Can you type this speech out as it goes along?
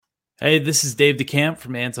Hey, this is Dave DeCamp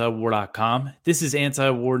from antiwar.com. This is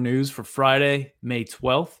anti-war news for Friday, May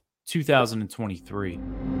 12th, 2023.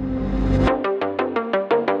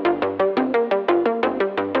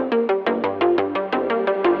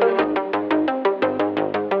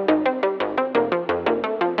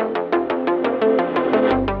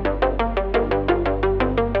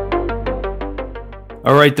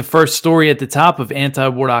 All right, the first story at the top of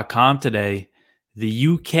antiwar.com today. The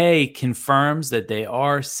UK confirms that they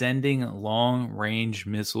are sending long-range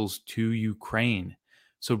missiles to Ukraine.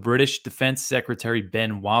 So British Defense Secretary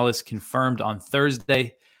Ben Wallace confirmed on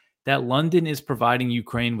Thursday that London is providing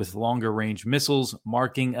Ukraine with longer-range missiles,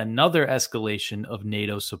 marking another escalation of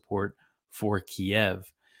NATO support for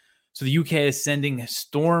Kiev. So the UK is sending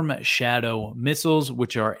Storm Shadow missiles,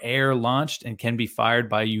 which are air-launched and can be fired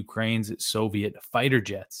by Ukraine's Soviet fighter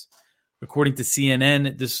jets. According to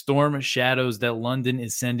CNN, the Storm Shadows that London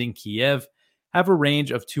is sending Kiev have a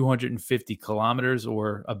range of 250 kilometers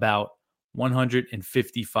or about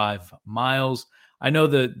 155 miles. I know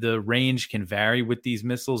the range can vary with these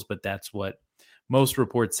missiles, but that's what most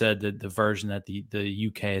reports said, that the version that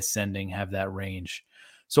the UK is sending have that range.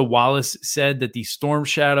 So Wallace said that the Storm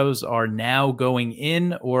Shadows are now going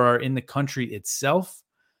in or are in the country itself.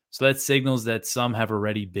 So that signals that some have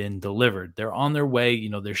already been delivered. They're on their way.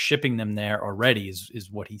 They're shipping them there already is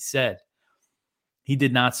what he said. He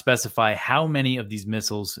did not specify how many of these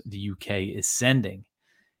missiles the UK is sending.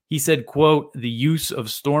 He said, quote, "The use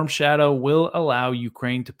of Storm Shadow will allow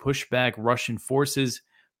Ukraine to push back Russian forces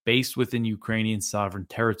based within Ukrainian sovereign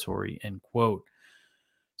territory," end quote.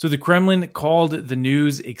 So the Kremlin called the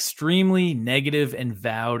news extremely negative and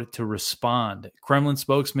vowed to respond. Kremlin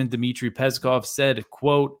spokesman Dmitry Peskov said,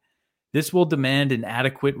 quote, "This will demand an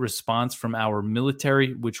adequate response from our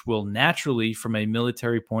military, which will naturally, from a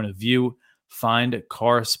military point of view, find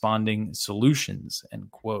corresponding solutions," end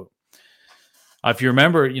quote. If you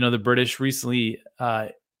remember, the British recently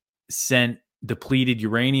sent depleted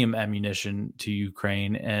uranium ammunition to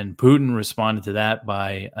Ukraine, and Putin responded to that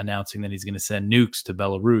by announcing that he's going to send nukes to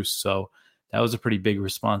Belarus. So that was a pretty big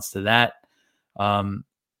response to that.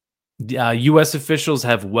 U.S. officials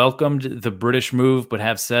have welcomed the British move, but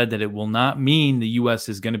have said that it will not mean the U.S.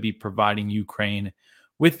 is going to be providing Ukraine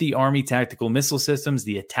with the Army tactical missile systems,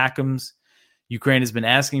 the ATACMS. Ukraine has been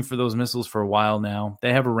asking for those missiles for a while now.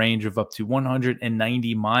 They have a range of up to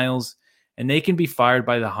 190 miles, and they can be fired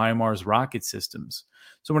by the HIMARS rocket systems.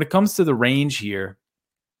 So when it comes to the range here,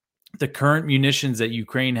 the current munitions that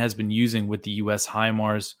Ukraine has been using with the U.S.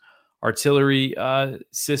 HIMARS artillery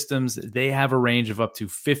systems, they have a range of up to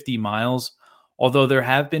 50 miles, although there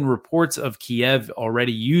have been reports of Kiev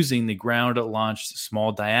already using the ground-launched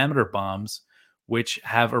small-diameter bombs, which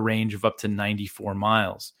have a range of up to 94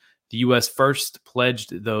 miles. The U.S. first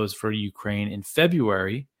pledged those for Ukraine in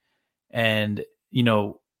February, and,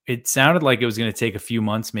 it sounded like it was going to take a few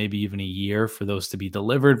months, maybe even a year, for those to be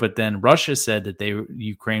delivered. But then Russia said that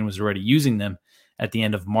Ukraine was already using them at the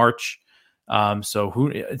end of March.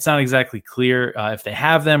 It's not exactly clear if they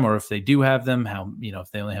have them or if they do have them, how,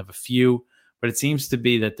 if they only have a few. But it seems to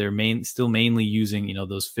be that they're still mainly using,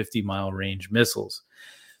 those 50-mile range missiles.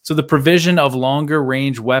 So the provision of longer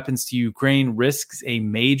range weapons to Ukraine risks a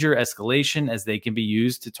major escalation, as they can be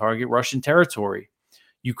used to target Russian territory.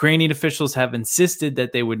 Ukrainian officials have insisted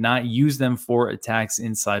that they would not use them for attacks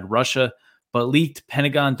inside Russia, but leaked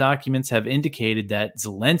Pentagon documents have indicated that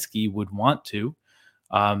Zelensky would want to.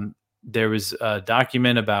 There was a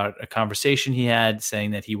document about a conversation he had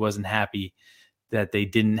saying that he wasn't happy that they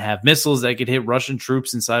didn't have missiles that could hit Russian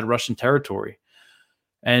troops inside Russian territory.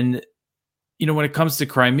 And when it comes to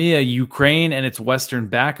Crimea, Ukraine and its Western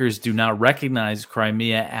backers do not recognize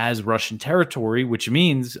Crimea as Russian territory, which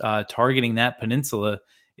means targeting that peninsula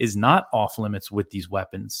is not off limits with these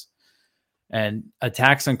weapons. And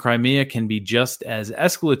attacks on Crimea can be just as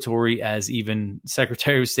escalatory, as even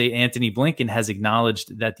Secretary of State Antony Blinken has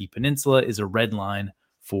acknowledged that the peninsula is a red line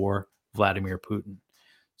for Vladimir Putin.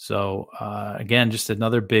 So again, just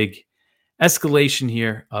another big escalation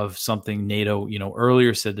here of something NATO,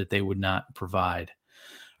 earlier said that they would not provide.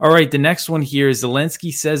 All right, the next one here is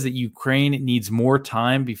Zelensky says that Ukraine needs more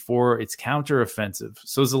time before its counteroffensive.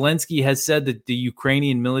 So Zelensky has said that the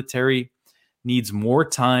Ukrainian military needs more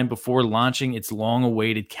time before launching its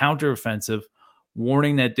long-awaited counteroffensive,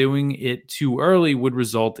 warning that doing it too early would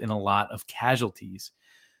result in a lot of casualties.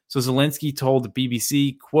 So Zelensky told the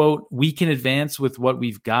BBC, quote, "We can advance with what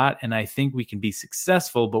we've got, and I think we can be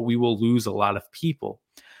successful, but we will lose a lot of people.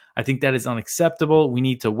 I think that is unacceptable. We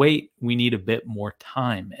need to wait. We need a bit more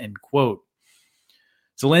time," end quote.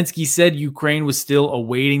 Zelensky said Ukraine was still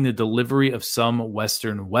awaiting the delivery of some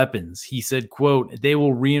Western weapons. He said, quote, "They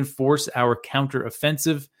will reinforce our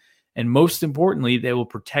counteroffensive, and most importantly, they will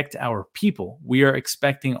protect our people. We are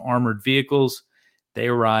expecting armored vehicles. They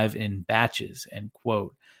arrive in batches," end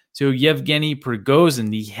quote. So Yevgeny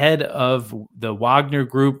Prigozhin, the head of the Wagner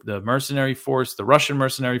Group, the mercenary force, the Russian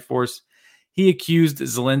mercenary force, he accused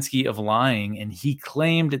Zelensky of lying, and he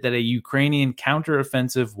claimed that a Ukrainian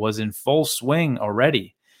counteroffensive was in full swing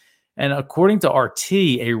already. And according to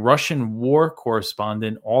RT, a Russian war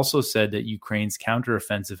correspondent also said that Ukraine's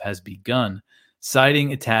counteroffensive has begun,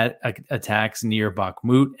 citing attacks near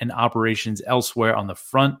Bakhmut and operations elsewhere on the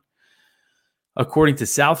front. According to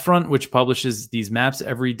South Front, which publishes these maps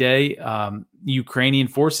every day, Ukrainian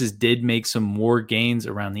forces did make some more gains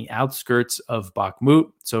around the outskirts of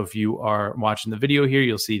Bakhmut. So if you are watching the video here,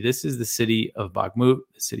 you'll see this is the city of Bakhmut,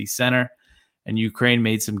 the city center, and Ukraine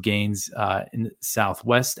made some gains in the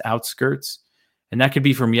southwest outskirts. And that could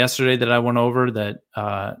be from yesterday that I went over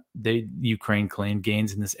that Ukraine claimed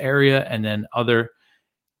gains in this area, and then other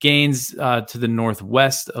gains to the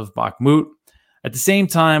northwest of Bakhmut. At the same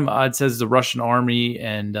time, it says the Russian army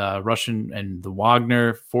and the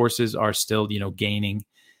Wagner forces are still, gaining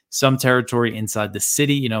some territory inside the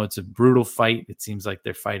city. It's a brutal fight. It seems like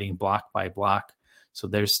they're fighting block by block. So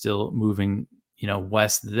they're still moving,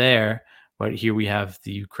 west there. But here we have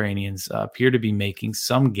the Ukrainians appear to be making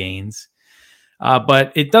some gains.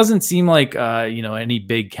 But it doesn't seem like, any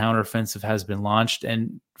big counteroffensive has been launched.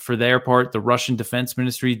 And for their part, the Russian Defense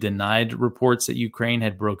Ministry denied reports that Ukraine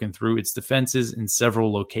had broken through its defenses in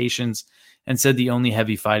several locations and said the only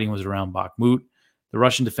heavy fighting was around Bakhmut. The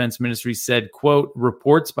Russian Defense Ministry said, quote,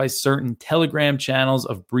 "Reports by certain Telegram channels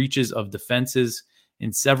of breaches of defenses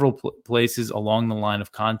in several places along the line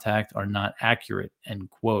of contact are not accurate," end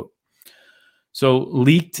quote. So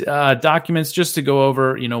leaked documents, just to go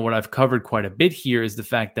over, what I've covered quite a bit here is the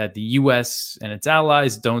fact that the U.S. and its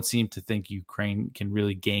allies don't seem to think Ukraine can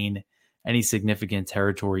really gain any significant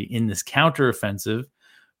territory in this counteroffensive.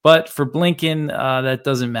 But for Blinken, that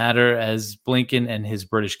doesn't matter, as Blinken and his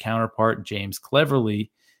British counterpart, James Cleverly,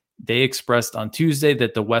 they expressed on Tuesday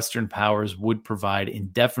that the Western powers would provide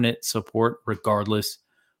indefinite support regardless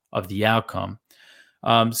of the outcome.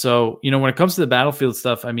 So, when it comes to the battlefield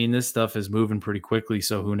stuff, this stuff is moving pretty quickly.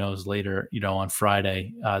 So who knows later, on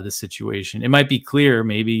Friday, the situation, it might be clear.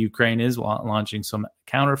 Maybe Ukraine is launching some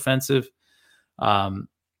counteroffensive.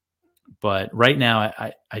 But right now,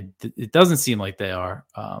 it doesn't seem like they are.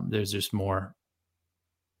 There's just more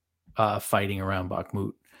fighting around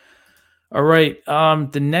Bakhmut. All right.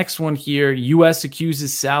 The next one here, U.S.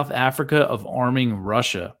 accuses South Africa of arming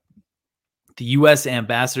Russia. The U.S.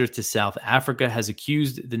 ambassador to South Africa has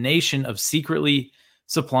accused the nation of secretly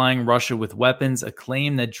supplying Russia with weapons, a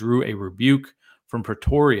claim that drew a rebuke from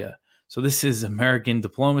Pretoria. So this is American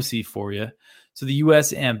diplomacy for you. So the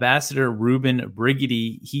U.S. ambassador, Ruben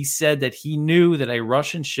Brigidi, he said that he knew that a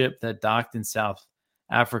Russian ship that docked in South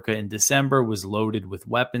Africa in December was loaded with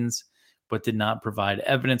weapons, but did not provide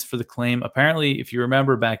evidence for the claim. Apparently, if you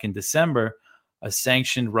remember back in December, a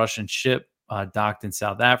sanctioned Russian ship docked in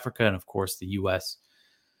South Africa. And of course, the U.S.,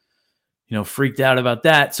 freaked out about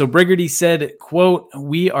that. So Brigidi said, quote,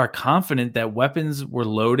 "We are confident that weapons were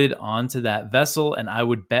loaded onto that vessel, and I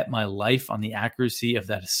would bet my life on the accuracy of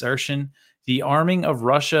that assertion. The arming of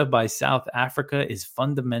Russia by South Africa is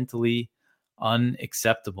fundamentally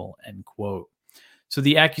unacceptable," end quote. So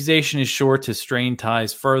the accusation is sure to strain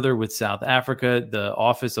ties further with South Africa. The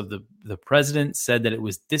office of the president said that it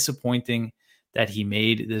was disappointing that he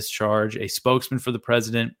made this charge. A spokesman for the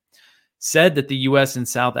president said that the U.S. and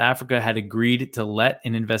South Africa had agreed to let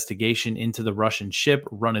an investigation into the Russian ship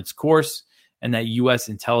run its course, and that U.S.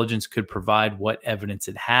 intelligence could provide what evidence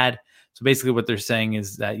it had. So basically what they're saying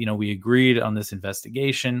is that, we agreed on this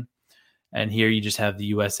investigation, and here you just have the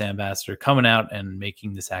U.S. ambassador coming out and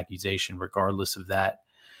making this accusation regardless of that.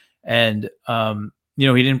 And, he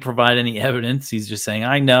didn't provide any evidence. He's just saying,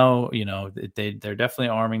 I know, they're definitely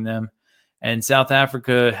arming them. And South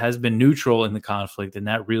Africa has been neutral in the conflict, and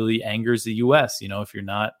that really angers the U.S. If you're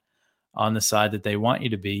not on the side that they want you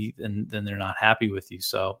to be, then they're not happy with you.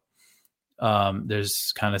 So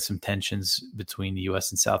there's kind of some tensions between the U.S.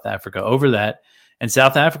 and South Africa over that. And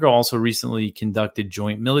South Africa also recently conducted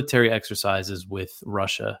joint military exercises with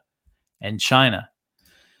Russia and China.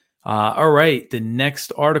 All right, the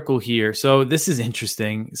next article here. So this is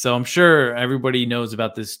interesting. So I'm sure everybody knows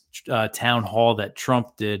about this town hall that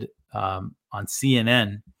Trump did on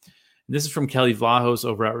CNN. This is from Kelly Vlahos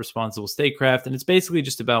over at Responsible Statecraft, and it's basically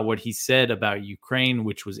just about what he said about Ukraine,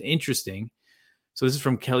 which was interesting. So this is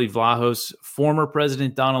from Kelly Vlahos. Former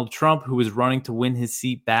President Donald Trump, who was running to win his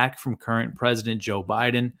seat back from current President Joe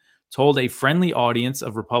Biden, told a friendly audience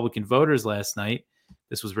of Republican voters last night,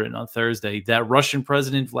 this was written on Thursday, that Russian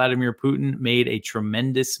President Vladimir Putin made a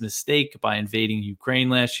tremendous mistake by invading Ukraine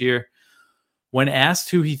last year. When asked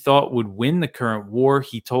who he thought would win the current war,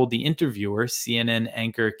 he told the interviewer, CNN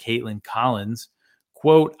anchor Caitlin Collins,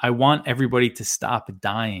 quote, "I want everybody to stop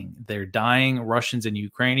dying. They're dying, Russians and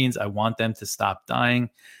Ukrainians. I want them to stop dying,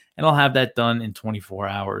 and I'll have that done in 24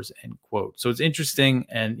 hours," end quote. So it's interesting,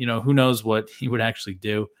 and, who knows what he would actually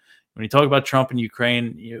do. When you talk about Trump and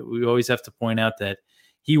Ukraine, we always have to point out that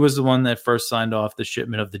he was the one that first signed off the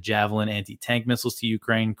shipment of the Javelin anti-tank missiles to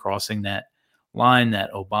Ukraine, crossing that line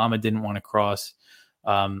that Obama didn't want to cross.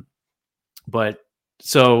 But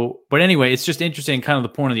anyway, it's just interesting. Kind of the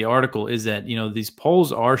point of the article is that, these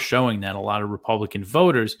polls are showing that a lot of Republican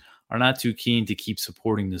voters are not too keen to keep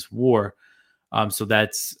supporting this war. So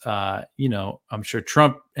that's, I'm sure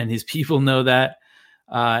Trump and his people know that.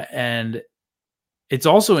 And it's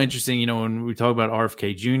also interesting, when we talk about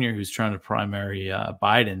RFK Jr., who's trying to primary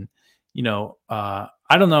Biden,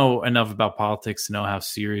 I don't know enough about politics to know how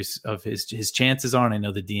serious of his chances are. And I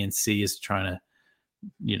know the DNC is trying to,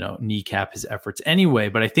 kneecap his efforts anyway.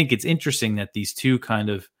 But I think it's interesting that these two kind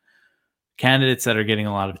of candidates that are getting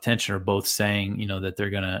a lot of attention are both saying, that they're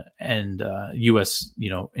going to end U.S.,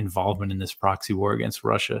 involvement in this proxy war against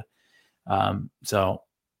Russia. So,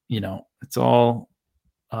 it's all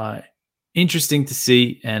interesting to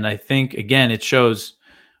see. And I think, again, it shows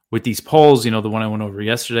with these polls, the one I went over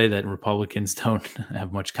yesterday, that Republicans don't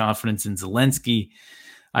have much confidence in Zelensky.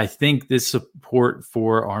 I think this support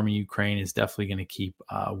for Army Ukraine is definitely going to keep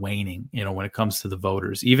waning, when it comes to the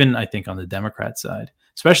voters, even I think on the Democrat side,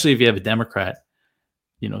 especially if you have a Democrat,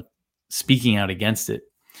 speaking out against it.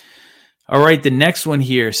 All right, the next one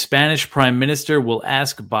here, Spanish Prime Minister will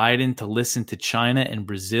ask Biden to listen to China and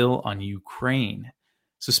Brazil on Ukraine.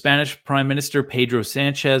 So Spanish Prime Minister Pedro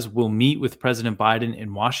Sanchez will meet with President Biden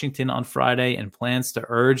in Washington on Friday and plans to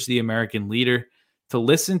urge the American leader to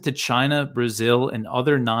listen to China, Brazil, and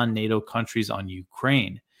other non-NATO countries on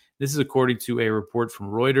Ukraine. This is according to a report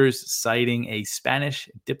from Reuters citing a Spanish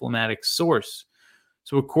diplomatic source.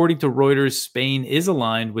 So according to Reuters, Spain is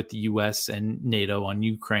aligned with the U.S. and NATO on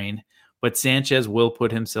Ukraine, but Sanchez will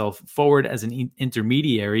put himself forward as an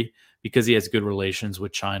intermediary because he has good relations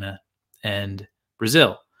with China and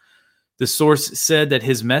Brazil. The source said that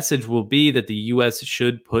his message will be that the U.S.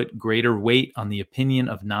 should put greater weight on the opinion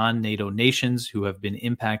of non-NATO nations who have been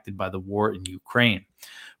impacted by the war in Ukraine.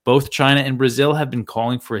 Both China and Brazil have been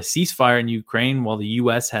calling for a ceasefire in Ukraine, while the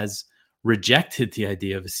U.S. has rejected the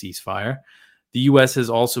idea of a ceasefire. The U.S.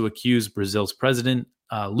 has also accused Brazil's president,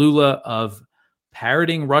 Lula, of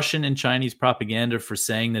parroting Russian and Chinese propaganda for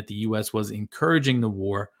saying that the U.S. was encouraging the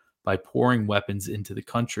war by pouring weapons into the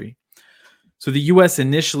country. So the U.S.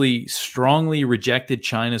 initially strongly rejected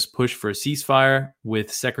China's push for a ceasefire,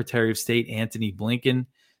 with Secretary of State Antony Blinken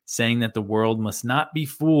saying that the world must not be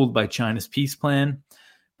fooled by China's peace plan.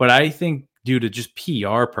 But I think due to just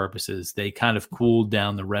PR purposes, they kind of cooled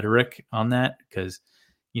down the rhetoric on that because,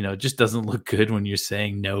 it just doesn't look good when you're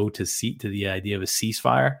saying no to the idea of a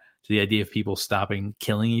ceasefire, to the idea of people stopping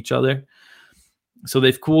killing each other. So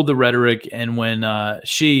they've cooled the rhetoric. And when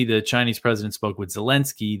the Chinese president, spoke with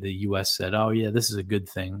Zelensky, the U.S. said, oh, yeah, this is a good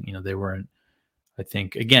thing. They weren't, I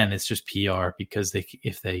think, again, it's just PR because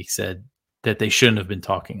if they said that they shouldn't have been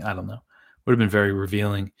talking, I don't know, would have been very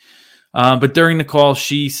revealing. But during the call,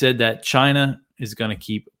 Xi said that China is going to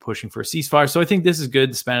keep pushing for a ceasefire. So I think this is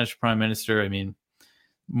good. The Spanish prime minister,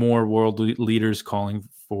 more world leaders calling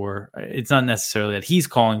for, it's not necessarily that he's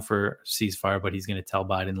calling for ceasefire, but he's going to tell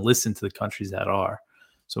Biden, listen to the countries that are.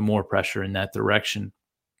 So more pressure in that direction.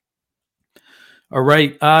 All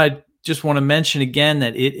right. Just want to mention again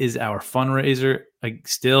that it is our fundraiser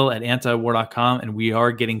still at antiwar.com, and we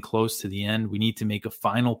are getting close to the end. We need to make a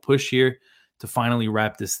final push here to finally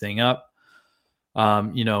wrap this thing up.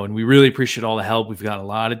 And we really appreciate all the help. We've got a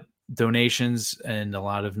lot of donations and a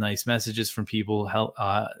lot of nice messages from people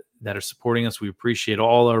that are supporting us. We appreciate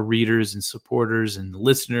all our readers and supporters and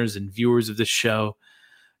listeners and viewers of this show,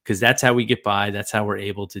 because that's how we get by. That's how we're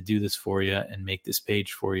able to do this for you and make this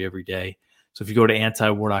page for you every day. So if you go to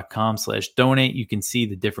antiwar.com/donate, you can see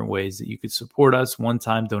the different ways that you could support us: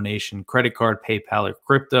 one-time donation, credit card, PayPal, or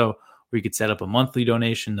crypto, or you could set up a monthly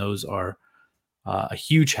donation. Those are a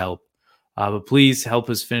huge help. But please help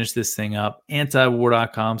us finish this thing up.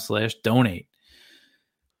 Antiwar.com/donate.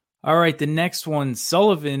 All right, the next one,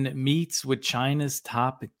 Sullivan meets with China's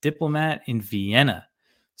top diplomat in Vienna.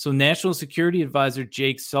 So National Security Advisor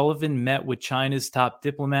Jake Sullivan met with China's top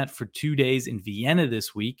diplomat for 2 days in Vienna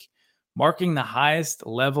this week, marking the highest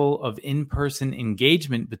level of in-person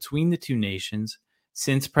engagement between the two nations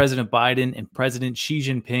since President Biden and President Xi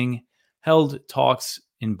Jinping held talks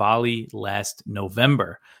in Bali last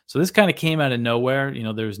November. So this kind of came out of nowhere.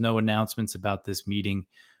 There was no announcements about this meeting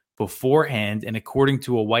beforehand. And according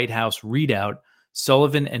to a White House readout,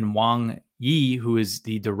 Sullivan and Wang Yi, who is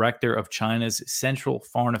the director of China's Central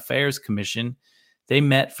Foreign Affairs Commission, they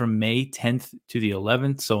met from May 10th to the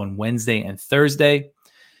 11th, so on Wednesday and Thursday.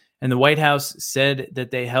 And the White House said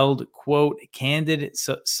that they held, quote, candid,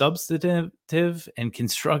 substantive, and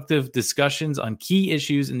constructive discussions on key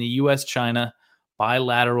issues in the U.S.-China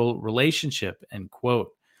bilateral relationship, end quote.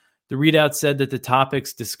 The readout said that the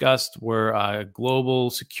topics discussed were global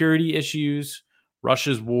security issues,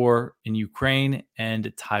 Russia's war in Ukraine,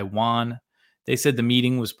 and Taiwan. They said the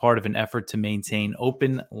meeting was part of an effort to maintain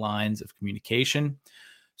open lines of communication.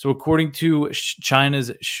 So according to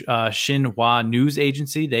China's Xinhua news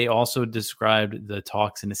agency, they also described the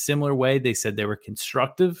talks in a similar way. They said they were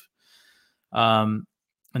constructive. And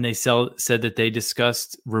they said that they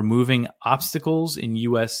discussed removing obstacles in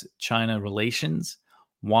U.S.-China relations.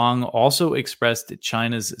 Wang also expressed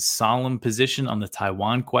China's solemn position on the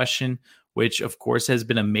Taiwan question, which, of course, has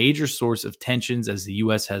been a major source of tensions as the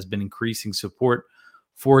U.S. has been increasing support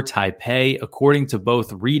for Taipei. According to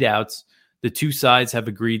both readouts, the two sides have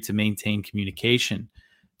agreed to maintain communication.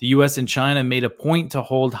 The U.S. and China made a point to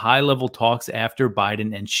hold high-level talks after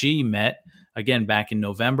Biden and Xi met, again back in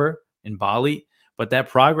November in Bali, but that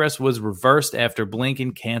progress was reversed after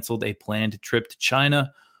Blinken canceled a planned trip to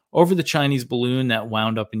China over the Chinese balloon that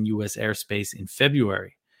wound up in U.S. airspace in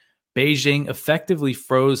February. Beijing effectively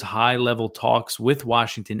froze high-level talks with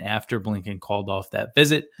Washington after Blinken called off that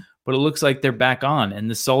visit, but it looks like they're back on. And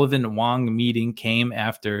the Sullivan-Wang meeting came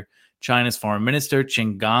after China's foreign minister,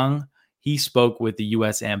 Qin Gang. He spoke with the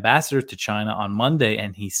U.S. ambassador to China on Monday,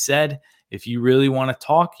 and he said, if you really want to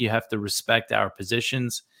talk, you have to respect our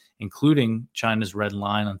positions, including China's red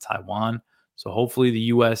line on Taiwan. So hopefully the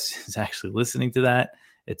U.S. is actually listening to that.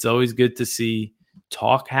 It's always good to see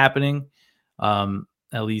talk happening.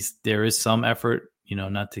 At least there is some effort,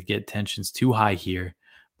 not to get tensions too high here.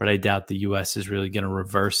 But I doubt the U.S. is really going to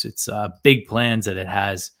reverse its big plans that it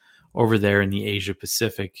has over there in the Asia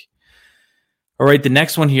Pacific. All right, the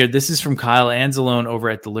next one here, this is from Kyle Anzalone over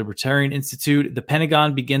at the Libertarian Institute. The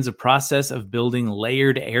Pentagon begins a process of building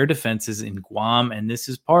layered air defenses in Guam, and this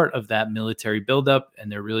is part of that military buildup,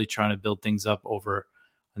 and they're really trying to build things up over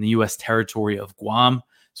on the U.S. territory of Guam.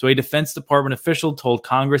 So a Defense Department official told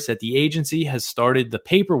Congress that the agency has started the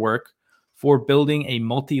paperwork for building a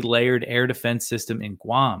multi-layered air defense system in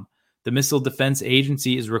Guam. The Missile Defense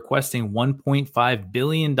Agency is requesting $1.5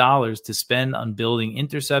 billion to spend on building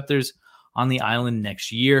interceptors on the island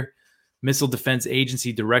next year. Missile Defense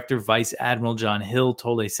Agency Director Vice Admiral John Hill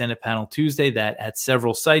told a Senate panel Tuesday that at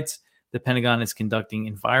several sites, the Pentagon is conducting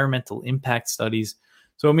environmental impact studies.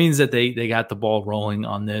 So it means that they got the ball rolling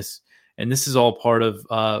on this. And this is all part of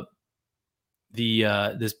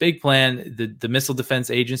this big plan. The Missile Defense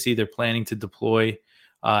Agency, they're planning to deploy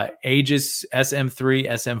Aegis,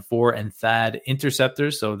 SM-3, SM-4, and THAAD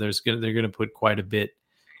interceptors. So they're going to put quite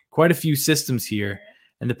a few systems here.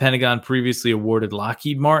 And the Pentagon previously awarded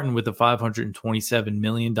Lockheed Martin with a $527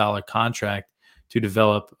 million contract to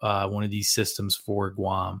develop one of these systems for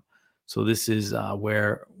Guam. So this is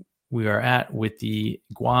where we are at with the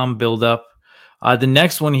Guam buildup. The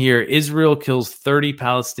next one here, Israel kills 30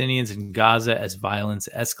 Palestinians in Gaza as violence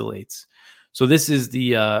escalates. So this is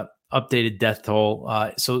the updated death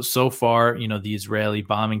toll. So far, the Israeli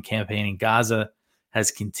bombing campaign in Gaza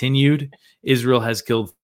has continued. Israel has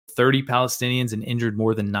killed 30 Palestinians and injured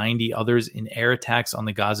more than 90 others in air attacks on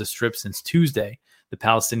the Gaza Strip since Tuesday, the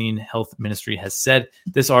Palestinian Health Ministry has said.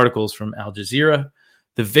 This article is from Al Jazeera.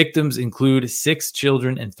 The victims include 6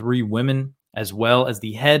 children and 3 women, as well as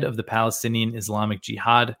the head of the Palestinian Islamic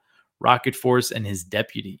Jihad rocket force and his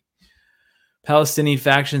deputy. Palestinian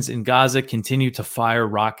factions in Gaza continue to fire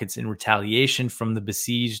rockets in retaliation from the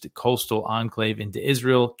besieged coastal enclave into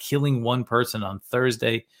Israel, killing 1 person on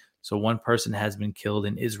Thursday. So 1 person has been killed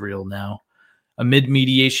in Israel now. Amid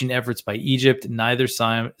mediation efforts by Egypt, neither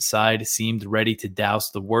side seemed ready to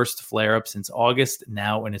douse the worst flare-up since August,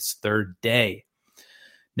 now in its 3rd day.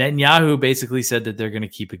 Netanyahu basically said that they're going to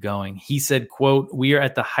keep it going. He said, quote, "We are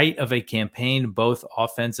at the height of a campaign, both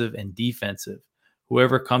offensive and defensive.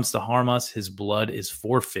 Whoever comes to harm us, his blood is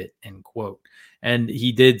forfeit," end quote. And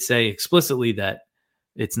he did say explicitly that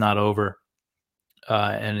it's not over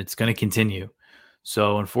and it's going to continue.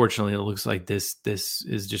 So unfortunately, it looks like this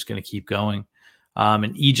is just going to keep going.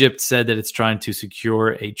 And Egypt said that it's trying to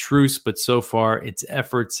secure a truce, but so far its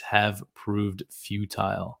efforts have proved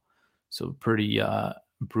futile. So pretty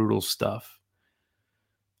brutal stuff.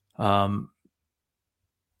 All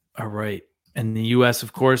right. And the U.S.,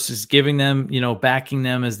 of course, is giving them, backing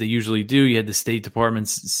them as they usually do. You had the State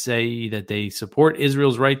Departments say that they support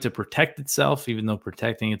Israel's right to protect itself, even though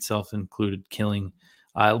protecting itself included killing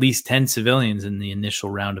at least 10 civilians in the initial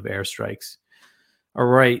round of airstrikes. All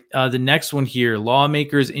right. The next one here,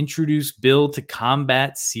 lawmakers introduce bill to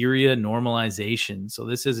combat Syria normalization. So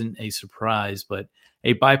this isn't a surprise, but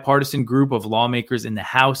a bipartisan group of lawmakers in the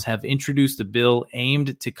House have introduced a bill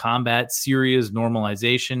aimed to combat Syria's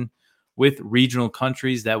normalization with regional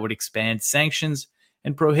countries that would expand sanctions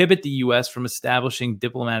and prohibit the U.S. from establishing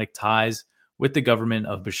diplomatic ties with the government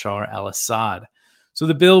of Bashar al-Assad. So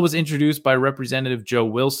the bill was introduced by Representative Joe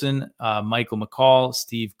Wilson, Michael McCall,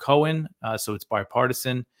 Steve Cohen, so it's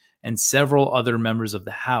bipartisan, and several other members of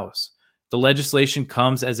the House. The legislation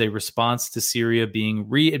comes as a response to Syria being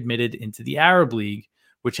readmitted into the Arab League,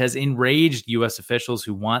 which has enraged U.S. officials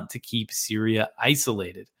who want to keep Syria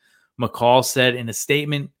isolated. McCall said in a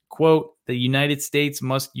statement, quote, "The United States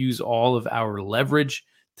must use all of our leverage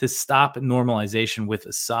to stop normalization with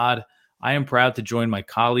Assad. I am proud to join my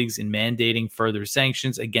colleagues in mandating further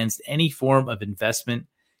sanctions against any form of investment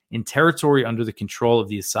in territory under the control of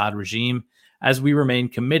the Assad regime, as we remain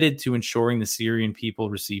committed to ensuring the Syrian people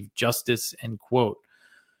receive justice," end quote.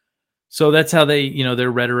 So that's how they,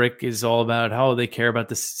 their rhetoric is all about how they care about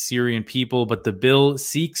the Syrian people. But the bill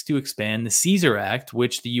seeks to expand the Caesar Act,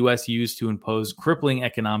 which the U.S. used to impose crippling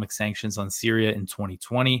economic sanctions on Syria in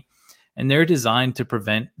 2020. And they're designed to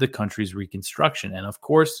prevent the country's reconstruction. And of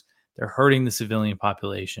course, they're hurting the civilian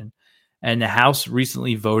population. And the House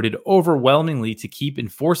recently voted overwhelmingly to keep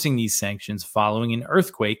enforcing these sanctions following an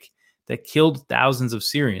earthquake that killed thousands of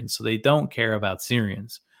Syrians. So they don't care about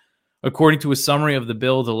Syrians. According to a summary of the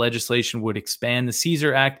bill, the legislation would expand the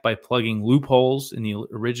Caesar Act by plugging loopholes in the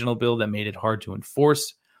original bill that made it hard to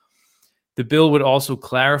enforce. The bill would also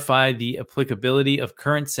clarify the applicability of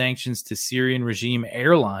current sanctions to Syrian regime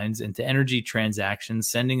airlines and to energy transactions,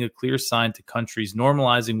 sending a clear sign to countries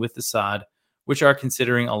normalizing with Assad, which are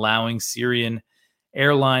considering allowing Syrian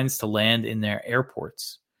airlines to land in their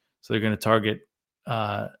airports. So they're going to target,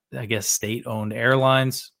 state-owned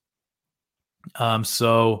airlines.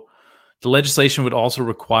 So the legislation would also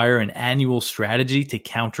require an annual strategy to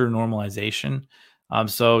counter normalization.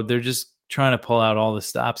 So they're just trying to pull out all the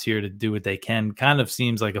stops here to do what they can. Kind of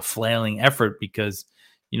seems like a flailing effort because,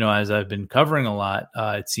 as I've been covering a lot,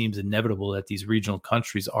 it seems inevitable that these regional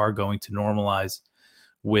countries are going to normalize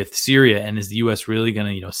with Syria. And is the U.S. really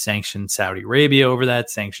going to, sanction Saudi Arabia over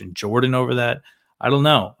that, sanction Jordan over that? I don't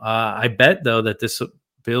know. I bet, though, that this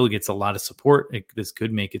bill gets a lot of support. This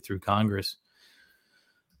could make it through Congress.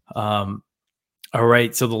 All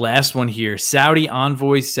right. So the last one here, Saudi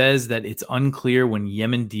envoy says that it's unclear when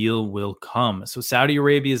Yemen deal will come. So Saudi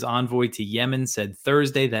Arabia's envoy to Yemen said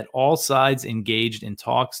Thursday that all sides engaged in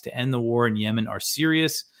talks to end the war in Yemen are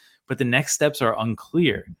serious, but the next steps are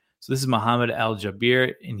unclear. So this is Mohammed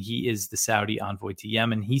Al-Jabir, and he is the Saudi envoy to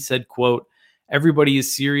Yemen. He said, quote, "Everybody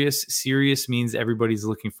is serious. Serious means everybody's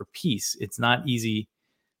looking for peace. It's not easy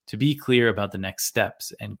to be clear about the next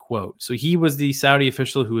steps," end quote. So he was the Saudi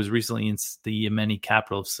official who was recently in the Yemeni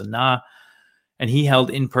capital of Sana'a, and he held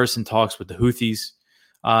in-person talks with the Houthis.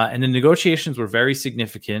 And the negotiations were very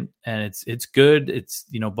significant, and it's good. It's,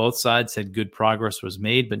 both sides said good progress was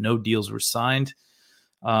made, but no deals were signed.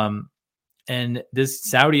 And this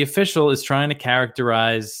Saudi official is trying to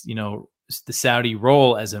characterize, the Saudi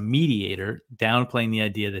role as a mediator, downplaying the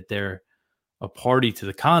idea that they're a party to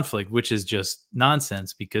the conflict, which is just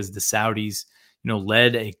nonsense because the Saudis,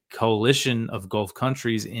 led a coalition of Gulf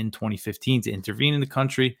countries in 2015 to intervene in the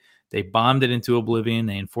country. They bombed it into oblivion.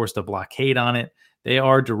 They enforced a blockade on it. They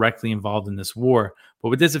are directly involved in this war. But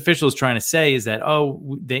what this official is trying to say is that,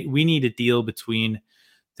 we need a deal between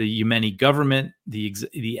the Yemeni government,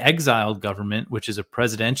 the exiled government, which is a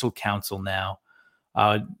presidential council now.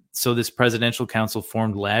 So this presidential council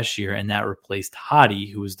formed last year, and that replaced Hadi,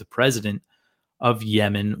 who was the president of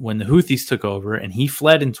Yemen when the Houthis took over, and he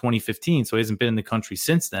fled in 2015, so he hasn't been in the country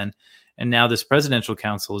since then. And now this presidential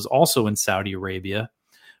council is also in Saudi Arabia,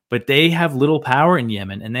 but they have little power in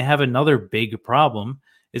Yemen, and they have another big problem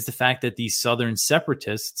is the fact that these southern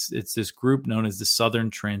separatists, it's this group known as the Southern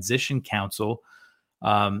Transition Council,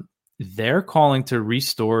 they're calling to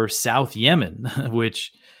restore South Yemen,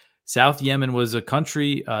 which South Yemen was a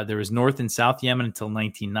country. There was North and South Yemen until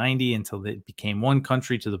 1990, until it became one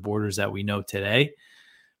country to the borders that we know today.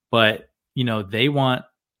 But, they want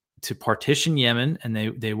to partition Yemen, and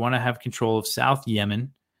they want to have control of South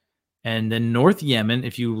Yemen. And then North Yemen,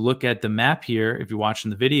 if you look at the map here, if you're watching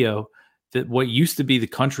the video, that what used to be the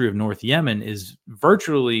country of North Yemen is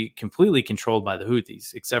virtually completely controlled by the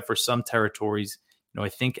Houthis, except for some territories, I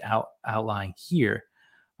think outlying here.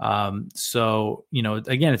 So,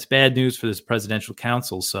 again, it's bad news for this presidential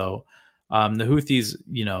council. So the Houthis,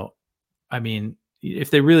 I mean, if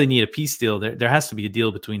they really need a peace deal, there has to be a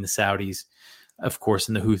deal between the Saudis, of course,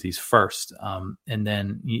 and the Houthis first. And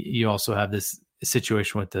then you also have this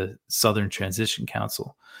situation with the Southern Transition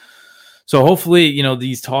Council. So hopefully,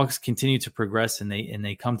 these talks continue to progress and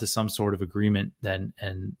they come to some sort of agreement then,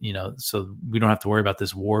 and, so we don't have to worry about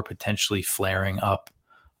this war potentially flaring up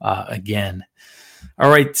again. All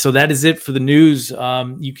right. So that is it for the news.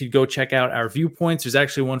 You could go check out our viewpoints. There's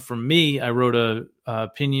actually one from me. I wrote a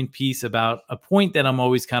opinion piece about a point that I'm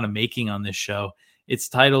always kind of making on this show. It's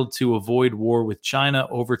titled "To Avoid War with China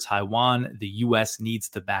Over Taiwan, the U.S. Needs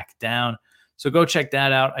to Back Down." So go check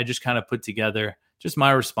that out. I just kind of put together just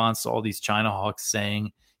my response to all these China hawks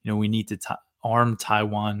saying, we need to arm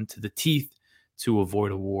Taiwan to the teeth to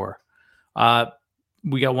avoid a war.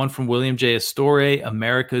 We got one from William J. Astore,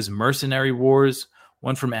 America's Mercenary Wars.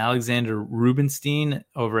 One from Alexander Rubinstein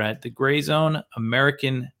over at the Gray Zone.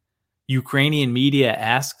 Ukrainian media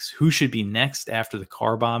asks who should be next after the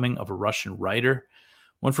car bombing of a Russian writer.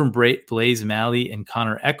 One from Blaze Malley and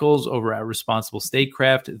Connor Eccles over at Responsible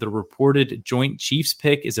Statecraft. The reported Joint Chiefs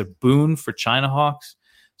pick is a boon for China hawks.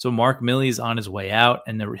 So Mark Milley is on his way out,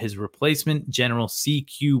 and his replacement, General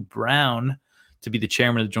C.Q. Brown, to be the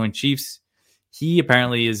chairman of the Joint Chiefs. He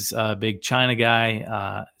apparently is a big China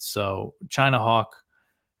guy, so China hawk,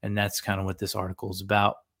 and that's kind of what this article is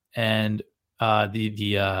about. And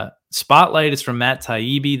the spotlight is from Matt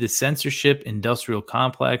Taibbi, the Censorship Industrial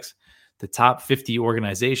Complex, the top 50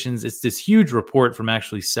 organizations. It's this huge report from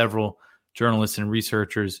actually several journalists and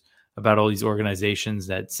researchers about all these organizations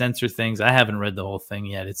that censor things. I haven't read the whole thing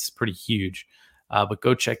yet. It's pretty huge, but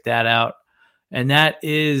go check that out. And that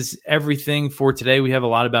is everything for today. We have a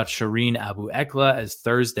lot about Shireen Abu Akleh, as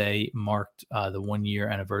Thursday marked the 1-year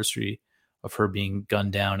anniversary of her being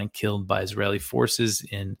gunned down and killed by Israeli forces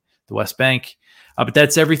in the West Bank. But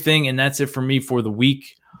that's everything, and that's it for me for the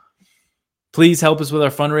week. Please help us with our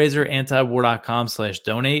fundraiser,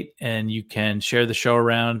 antiwar.com/donate, and you can share the show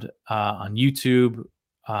around on YouTube.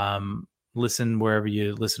 Listen wherever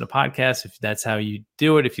you listen to podcasts, if that's how you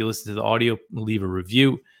do it. If you listen to the audio, leave a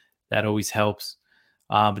review. That always helps.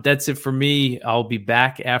 But that's it for me. I'll be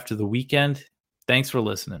back after the weekend. Thanks for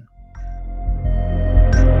listening.